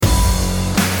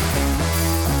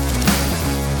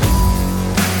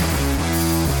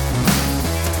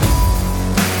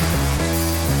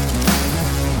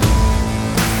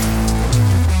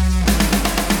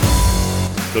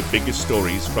the biggest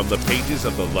stories from the pages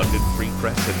of the London Free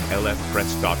Press and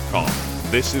lfpress.com.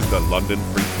 This is the London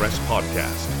Free Press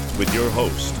Podcast with your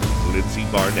host, Lindsay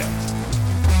Barnett.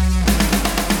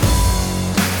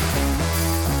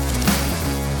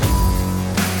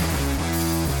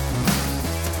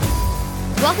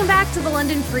 Welcome back to the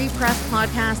London Free Press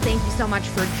Podcast. Thank you so much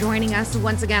for joining us.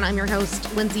 Once again, I'm your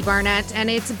host, Lindsay Barnett, and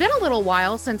it's been a little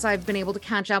while since I've been able to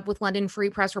catch up with London Free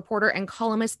Press reporter and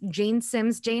columnist Jane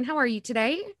Sims. Jane, how are you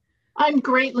today? I'm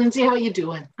great, Lindsay. How are you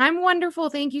doing? I'm wonderful.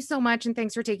 Thank you so much. And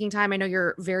thanks for taking time. I know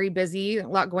you're very busy, a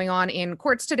lot going on in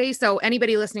courts today. So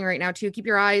anybody listening right now too, keep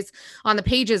your eyes on the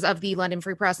pages of the London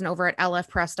Free Press and over at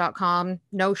lfpress.com.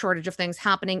 No shortage of things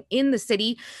happening in the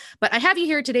city. But I have you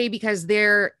here today because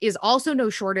there is also no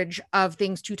shortage of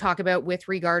things to talk about with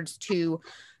regards to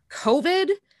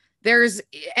COVID.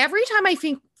 Every time I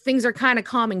think things are kind of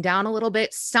calming down a little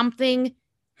bit, something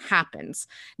happens.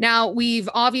 Now, we've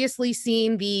obviously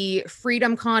seen the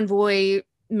Freedom Convoy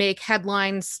make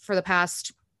headlines for the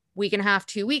past week and a half,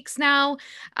 2 weeks now.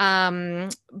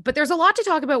 But there's a lot to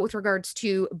talk about with regards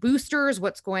to boosters,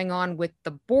 what's going on with the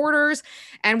borders.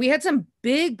 And we had some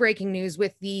big breaking news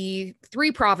with the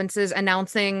 3 provinces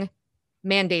announcing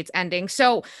mandates ending.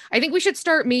 So I think we should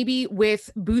start maybe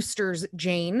with boosters,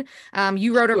 Jane.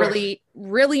 You wrote a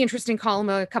really interesting column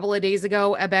a couple of days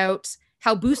ago about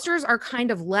how boosters are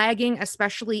kind of lagging,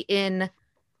 especially in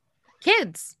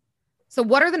kids. So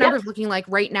what are the numbers looking like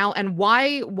right now, and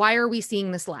why are we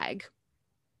seeing this lag?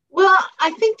 Well, I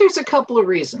think there's a couple of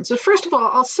reasons. So first of all,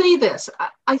 I'll say this.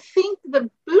 I think the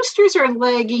boosters are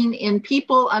lagging in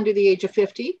people under the age of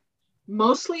 50,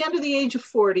 mostly under the age of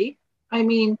 40. I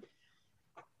mean,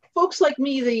 folks like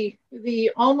me,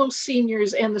 the almost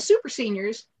seniors and the super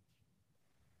seniors,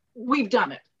 we've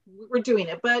done it. We're doing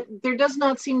it, but there does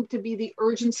not seem to be the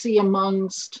urgency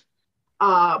amongst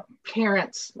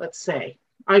parents, let's say.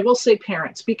 I will say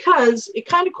parents, because it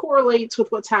kind of correlates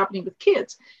with what's happening with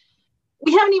kids.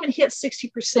 We haven't even hit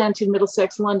 60% in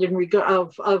Middlesex, London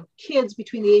of kids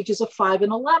between the ages of 5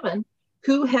 and 11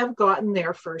 who have gotten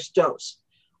their first dose.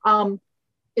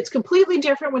 It's completely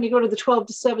different when you go to the 12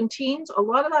 to 17s. A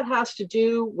lot of that has to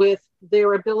do with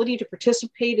their ability to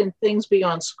participate in things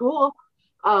beyond school.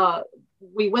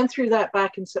 We went through that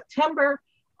back in September,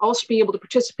 also be able to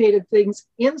participate in things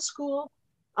in school,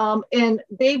 and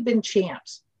they've been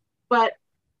champs. But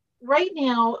right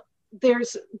now,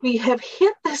 we have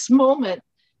hit this moment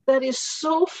that is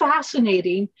so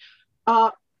fascinating.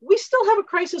 We still have a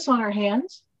crisis on our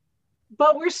hands,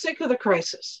 but we're sick of the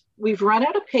crisis. We've run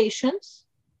out of patience.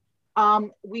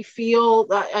 We feel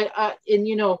that,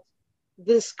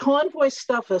 this convoy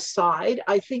stuff aside,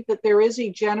 I think that there is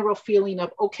a general feeling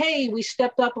of, okay, we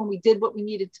stepped up and we did what we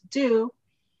needed to do.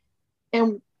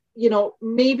 And,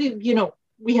 maybe,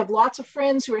 we have lots of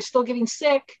friends who are still getting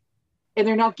sick and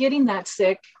they're not getting that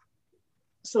sick.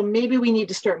 So maybe we need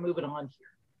to start moving on here.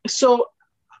 So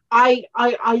I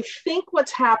think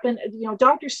what's happened,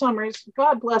 Dr. Summers,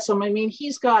 God bless him. I mean,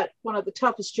 he's got one of the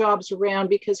toughest jobs around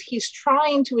because he's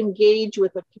trying to engage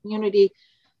with a community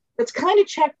that's kind of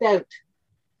checked out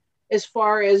as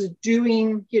far as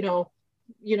doing,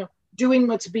 doing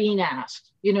what's being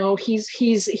asked. I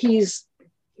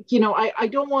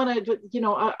don't want to,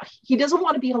 he doesn't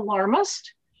want to be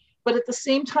alarmist, but at the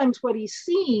same time, what he's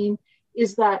seeing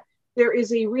is that there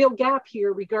is a real gap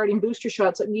here regarding booster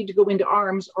shots that need to go into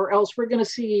arms, or else we're going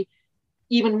to see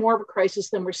even more of a crisis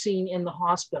than we're seeing in the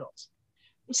hospitals.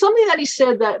 Something that he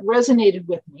said that resonated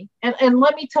with me, and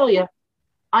let me tell you,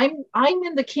 I'm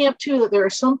in the camp too, that there are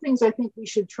some things I think we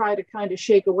should try to kind of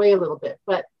shake away a little bit.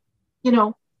 But,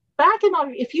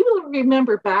 if you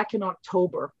remember back in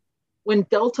October, when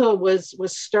Delta was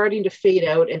starting to fade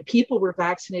out and people were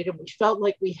vaccinated, we felt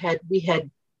like we had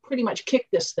pretty much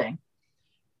kicked this thing.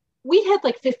 We had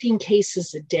like 15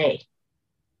 cases a day,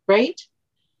 right?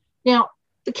 Now,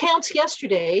 the counts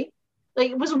yesterday,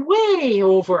 it was way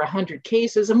over 100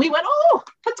 cases. And we went, oh,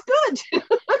 that's good.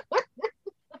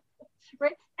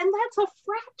 Right? And that's a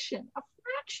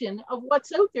fraction of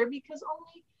what's out there, because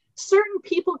only certain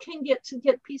people can get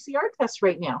PCR tests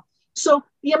right now. So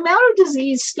the amount of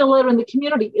disease still out in the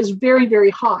community is very,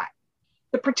 very high.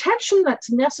 The protection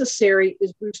that's necessary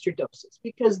is booster doses,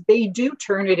 because they do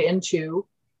turn it into,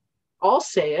 I'll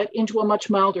say it, into a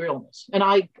much milder illness. And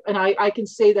I can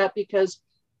say that because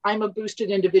I'm a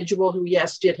boosted individual who,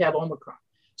 yes, did have Omicron.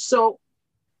 So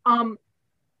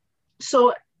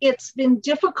it's been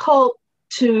difficult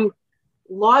to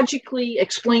logically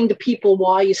explain to people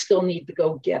why you still need to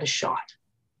go get a shot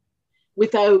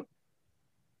without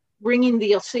ringing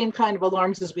the same kind of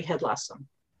alarms as we had last summer.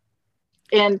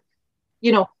 And,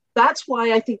 that's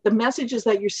why I think the messages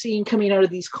that you're seeing coming out of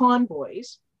these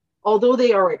convoys, although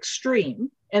they are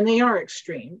extreme, and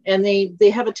they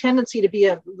have a tendency to be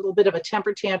a little bit of a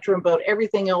temper tantrum about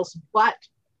everything else but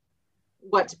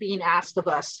what's being asked of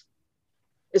us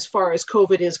as far as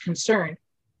COVID is concerned.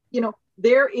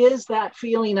 There is that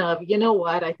feeling of, you know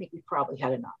what, I think we've probably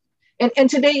had enough. And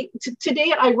today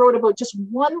I wrote about just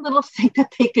one little thing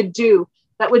that they could do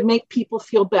that would make people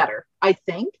feel better, I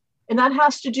think. And that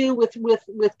has to do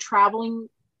with traveling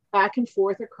back and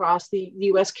forth across the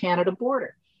US-Canada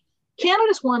border. Canada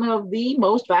is one of the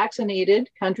most vaccinated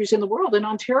countries in the world, and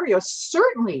Ontario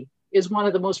certainly is one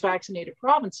of the most vaccinated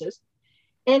provinces.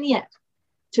 And yet,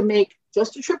 to make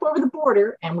just a trip over the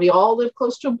border, and we all live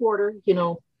close to a border,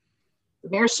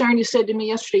 Mayor Sarnia said to me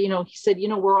yesterday, he said,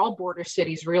 we're all border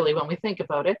cities, really, when we think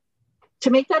about it.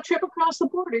 To make that trip across the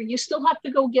border, you still have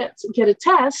to go get a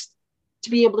test to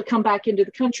be able to come back into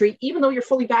the country, even though you're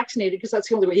fully vaccinated, because that's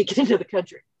the only way you get into the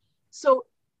country. So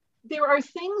there are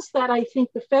things that I think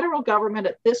the federal government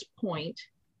at this point,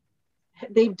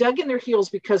 they've dug in their heels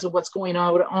because of what's going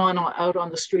on out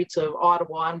on the streets of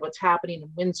Ottawa and what's happening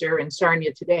in Windsor and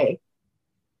Sarnia today.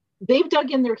 They've dug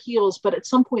in their heels, but at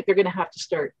some point they're going to have to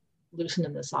start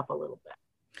loosening this up a little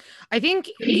bit. I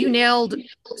think you nailed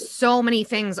so many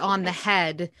things on the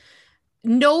head.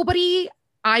 Nobody,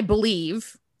 I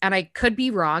believe, and I could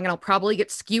be wrong, and I'll probably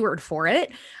get skewered for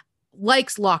it,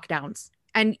 likes lockdowns.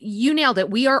 And you nailed it.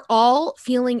 We are all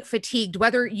feeling fatigued,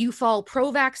 whether you fall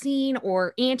pro-vaccine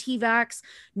or anti-vax.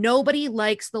 Nobody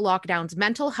likes the lockdowns.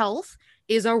 Mental health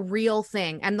is a real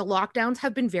thing. And the lockdowns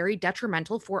have been very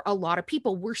detrimental for a lot of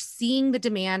people. We're seeing the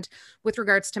demand with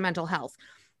regards to mental health.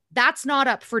 That's not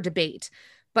up for debate.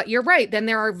 But you're right. Then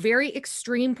there are very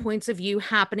extreme points of view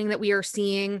happening that we are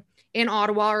seeing in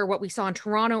Ottawa, or what we saw in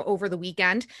Toronto over the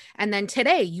weekend. And then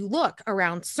today you look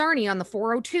around Sarnia on the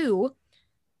 402,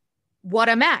 what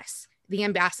a mess. The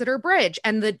Ambassador Bridge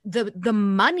and the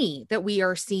money that we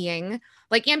are seeing.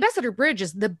 Like, Ambassador Bridge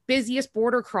is the busiest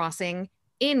border crossing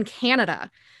in Canada.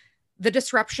 The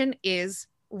disruption is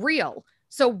real.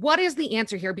 So what is the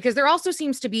answer here? Because there also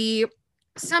seems to be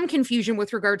some confusion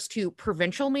with regards to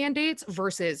provincial mandates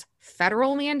versus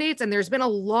federal mandates. And there's been a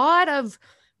lot of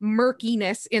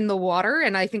murkiness in the water.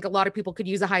 And I think a lot of people could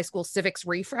use a high school civics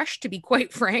refresh, to be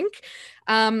quite frank.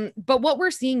 But what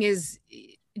we're seeing is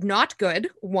not good,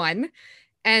 one,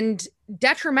 and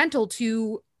detrimental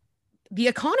to the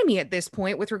economy at this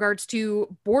point with regards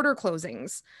to border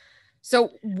closings.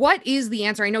 So what is the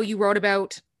answer? I know you wrote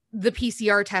about the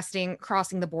PCR testing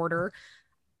crossing the border.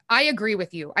 I agree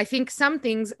with you. I think some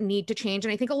things need to change.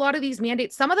 And I think a lot of these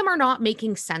mandates, some of them are not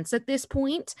making sense at this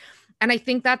point. And I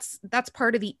think that's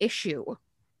part of the issue.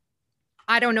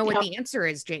 I don't know what the answer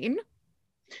is, Jane.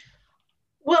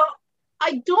 Well,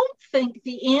 I don't think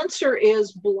the answer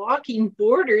is blocking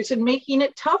borders and making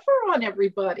it tougher on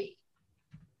everybody.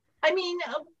 I mean,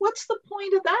 what's the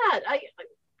point of that?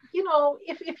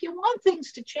 If you want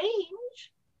things to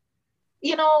change,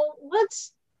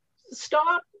 let's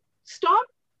stop.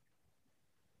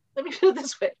 Let me put it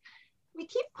this way. We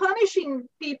keep punishing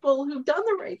people who've done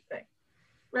the right thing,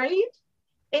 right?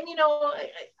 And,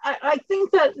 I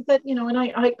think that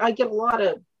and I get a lot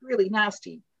of really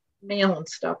nasty mail and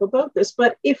stuff about this,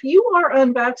 but if you are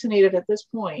unvaccinated at this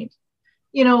point,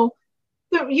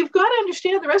 you've got to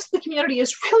understand the rest of the community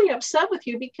is really upset with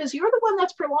you because you're the one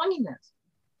that's prolonging this,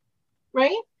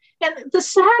 right? And the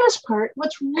saddest part,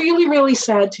 what's really, really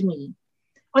sad to me,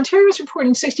 Ontario is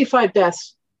reporting 65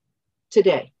 deaths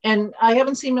today. And I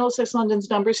haven't seen Middlesex London's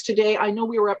numbers today. I know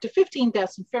we were up to 15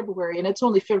 deaths in February, and it's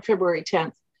only February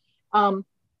 10th.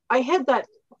 I had that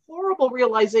horrible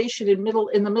realization in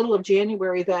the middle of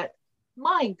January that,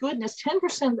 my goodness,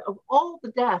 10% of all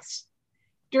the deaths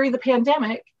during the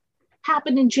pandemic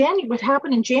happened in January. What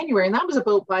happened in January, and that was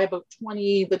by the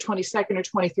 22nd or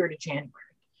 23rd of January.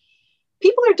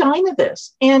 People are dying of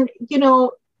this, and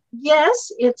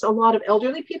yes, it's a lot of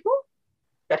elderly people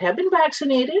that have been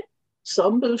vaccinated,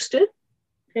 some boosted,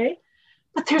 okay,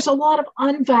 but there's a lot of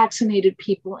unvaccinated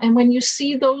people. And when you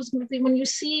see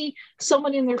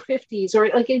someone in their 50s, or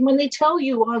like when they tell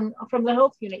you from the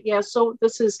health unit, so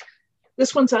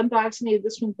this one's unvaccinated,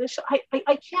 I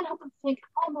can't help but think,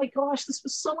 oh my gosh, this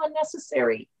was so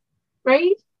unnecessary,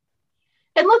 right?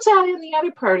 And let's add in the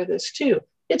other part of this too.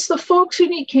 It's the folks who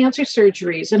need cancer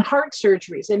surgeries and heart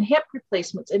surgeries and hip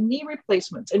replacements and knee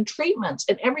replacements and treatments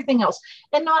and everything else.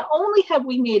 And not only have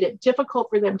we made it difficult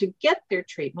for them to get their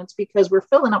treatments because we're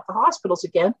filling up the hospitals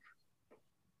again,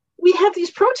 we have these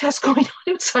protests going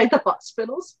on outside the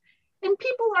hospitals and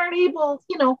people aren't able,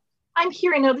 I'm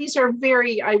hearing now these are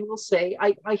very, I will say,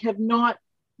 I have not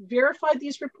verified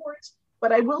these reports,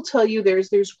 But I will tell you,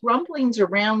 there's grumblings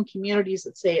around communities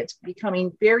that say it's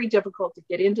becoming very difficult to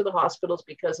get into the hospitals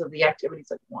because of the activities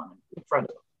that go on in front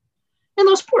of them. And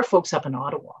those poor folks up in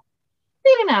Ottawa,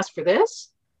 they didn't ask for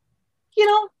this.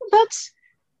 That's,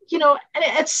 and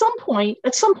at some point,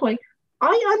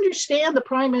 I understand the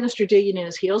Prime Minister digging in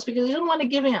his heels because he doesn't want to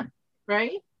give in,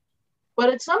 right? But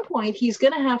at some point, he's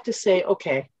going to have to say,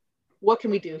 okay, what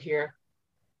can we do here?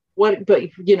 Let's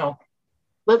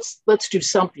do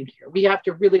something here. We have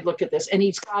to really look at this, and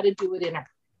he's got to do it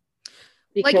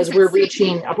because we're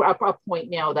reaching a point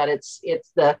now that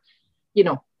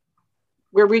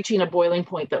we're reaching a boiling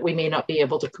point that we may not be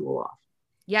able to cool off.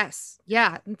 Yes.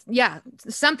 Yeah. Yeah.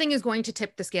 Something is going to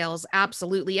tip the scales.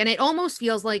 Absolutely. And it almost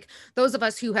feels like those of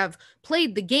us who have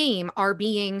played the game are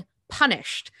being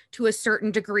punished to a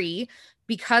certain degree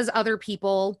because other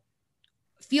people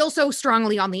feel so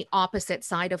strongly on the opposite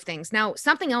side of things. Now,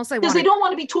 something else because they don't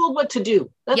want to be told what to do.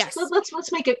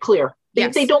 Let's make it clear.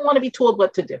 They don't want to be told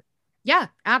what to do. Yeah,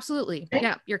 absolutely. Okay.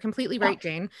 Yeah, you're completely right,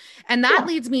 Jane. And that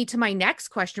leads me to my next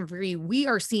question for you. We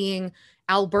are seeing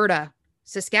Alberta,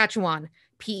 Saskatchewan,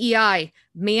 PEI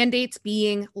mandates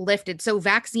being lifted. So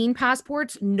vaccine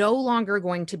passports no longer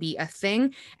going to be a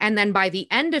thing. And then by the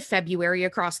end of February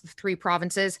across the 3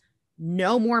 provinces,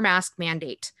 no more mask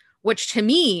mandate, which to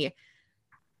me,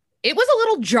 it was a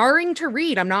little jarring to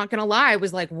read. I'm not going to lie. I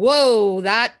was like, whoa,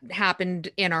 that happened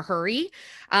in a hurry.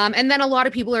 And then a lot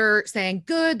of people are saying,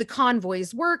 good, the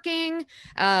convoy's working.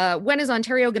 When is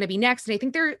Ontario going to be next? And I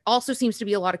think there also seems to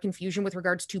be a lot of confusion with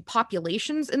regards to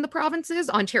populations in the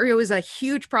provinces. Ontario is a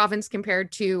huge province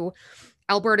compared to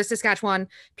Alberta, Saskatchewan,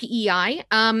 PEI.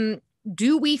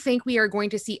 Do we think we are going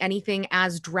to see anything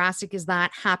as drastic as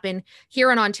that happen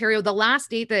here in Ontario? The last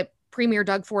date that Premier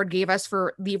Doug Ford gave us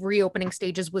for the reopening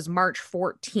stages was March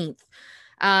 14th.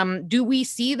 Do we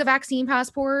see the vaccine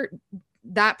passport,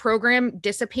 that program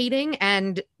dissipating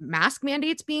and mask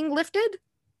mandates being lifted?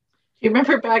 You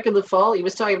remember back in the fall, he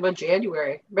was talking about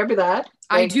January. Remember that?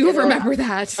 I do remember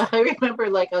that. I remember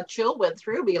a chill went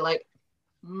through me I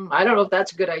don't know if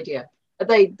that's a good idea.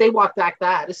 They walked back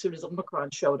that as soon as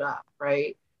Omicron showed up,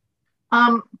 right?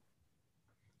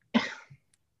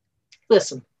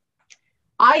 Listen.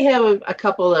 I have a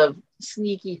couple of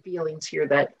sneaky feelings here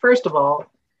that, first of all,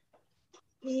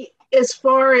 as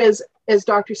far as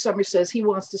Dr. Summers says, he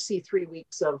wants to see 3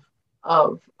 weeks of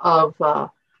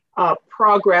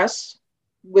progress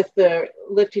with the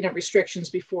lifting of restrictions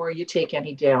before you take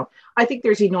any down. I think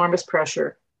there's enormous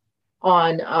pressure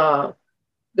on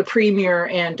the Premier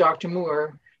and Dr.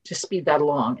 Moore to speed that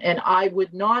along. And I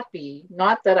would I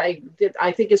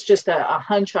think it's just a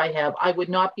hunch I have. I would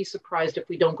not be surprised if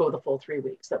we don't go the full 3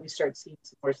 weeks, that we start seeing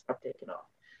some more stuff taken off.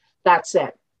 That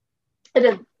said,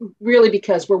 and really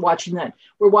because we're watching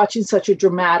such a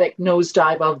dramatic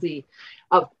nosedive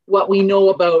of what we know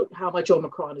about how much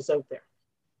Omicron is out there.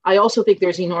 I also think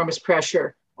there's enormous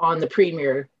pressure on the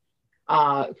Premier,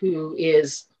 who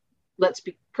is, let's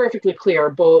be perfectly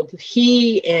clear, both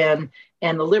he and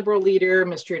the Liberal leader,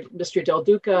 Mr. Del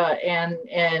Duca and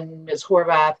Ms.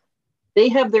 Horvath, they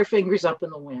have their fingers up in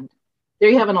the wind.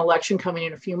 They have an election coming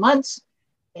in a few months.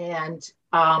 And,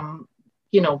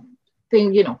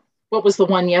 what was the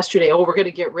one yesterday? Oh, we're going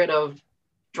to get rid of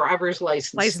driver's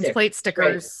license plate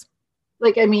stickers.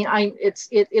 Right?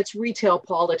 It's retail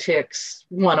politics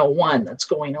 101 that's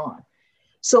going on.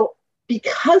 So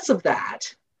because of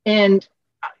that, and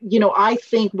I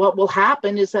think what will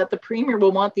happen is that the Premier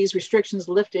will want these restrictions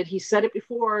lifted. He said it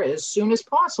before, as soon as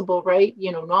possible, right?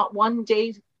 Not one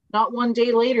day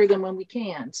later than when we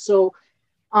can. So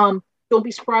don't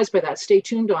be surprised by that. Stay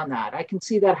tuned on that. I can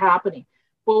see that happening.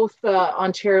 Both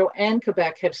Ontario and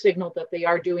Quebec have signaled that they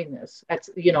are doing this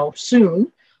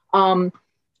soon.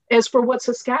 As for what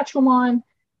Saskatchewan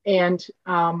and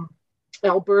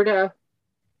Alberta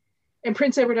and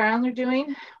Prince Edward Island are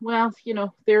doing, well,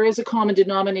 there is a common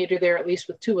denominator there, at least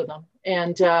with 2 of them,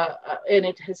 and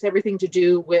it has everything to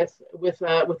do with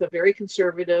a very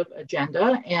conservative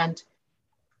agenda. And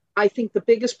I think the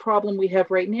biggest problem we have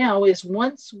right now is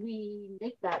once we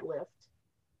make that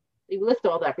they lift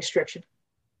all that restriction.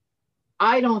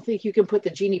 I don't think you can put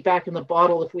the genie back in the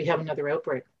bottle if we have another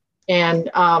outbreak. And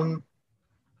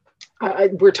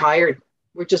we're tired.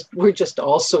 We're just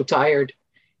all so tired.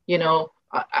 I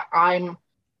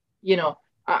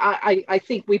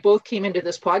think we both came into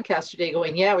this podcast today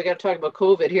going, yeah, we got to talk about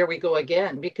COVID. Here we go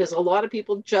again, because a lot of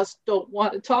people just don't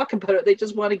want to talk about it. They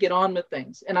just want to get on with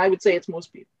things. And I would say it's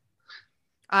most people.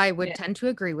 I would tend to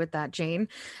agree with that, Jane.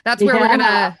 That's where we're going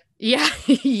to,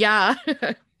 yeah.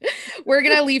 We're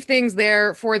going to leave things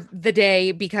there for the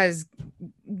day because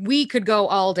we could go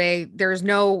all day. There's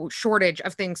no shortage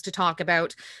of things to talk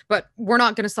about, but we're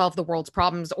not going to solve the world's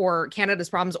problems or Canada's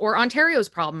problems or Ontario's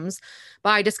problems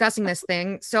by discussing this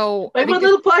thing. So I want a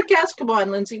little podcast. Come on,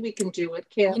 Lindsay, we can do it,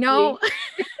 can't we?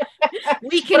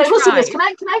 We can but I will say try. this.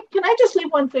 Can I just say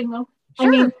one thing though? Sure. I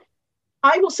mean,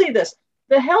 I will say this.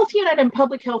 The health unit and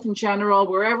public health in general,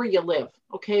 wherever you live,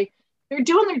 okay, they're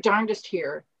doing their darndest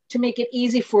here to make it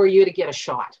easy for you to get a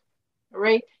shot. All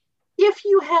right. If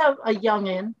you have a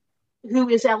youngin who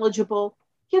is eligible,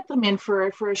 get them in for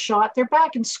a shot. They're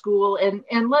back in school,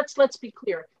 and let's be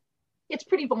clear. It's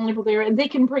pretty vulnerable there, and they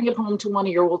can bring it home to one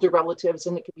of your older relatives,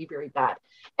 and it can be very bad.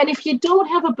 And if you don't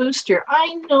have a booster,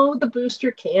 I know the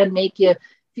booster can make you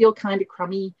feel kind of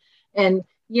crummy. And,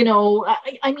 you know,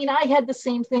 I mean, I had the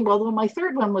same thing, although my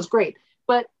third one was great.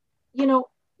 But, you know,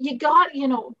 you got, you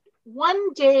know,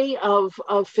 one day of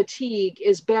fatigue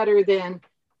is better than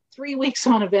 3 weeks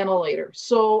on a ventilator.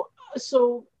 So,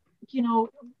 you know,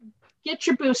 get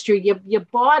your booster. You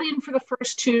bought in for the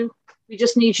first two. We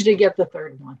just need you to get the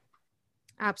third one.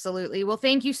 Absolutely. Well,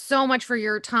 thank you so much for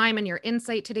your time and your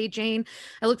insight today, Jane.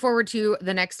 I look forward to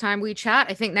the next time we chat.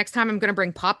 I think next time I'm going to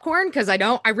bring popcorn because I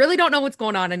really don't know what's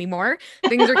going on anymore.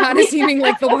 Things are kind of seeming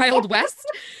like the Wild West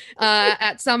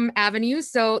at some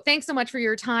avenues. So thanks so much for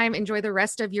your time. Enjoy the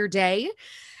rest of your day.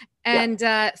 And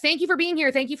thank you for being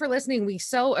here. Thank you for listening. We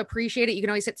so appreciate it. You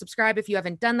can always hit subscribe if you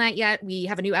haven't done that yet. We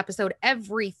have a new episode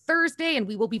every Thursday, and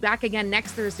we will be back again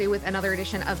next Thursday with another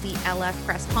edition of the LF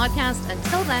Press podcast.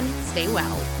 Until then, stay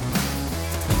well.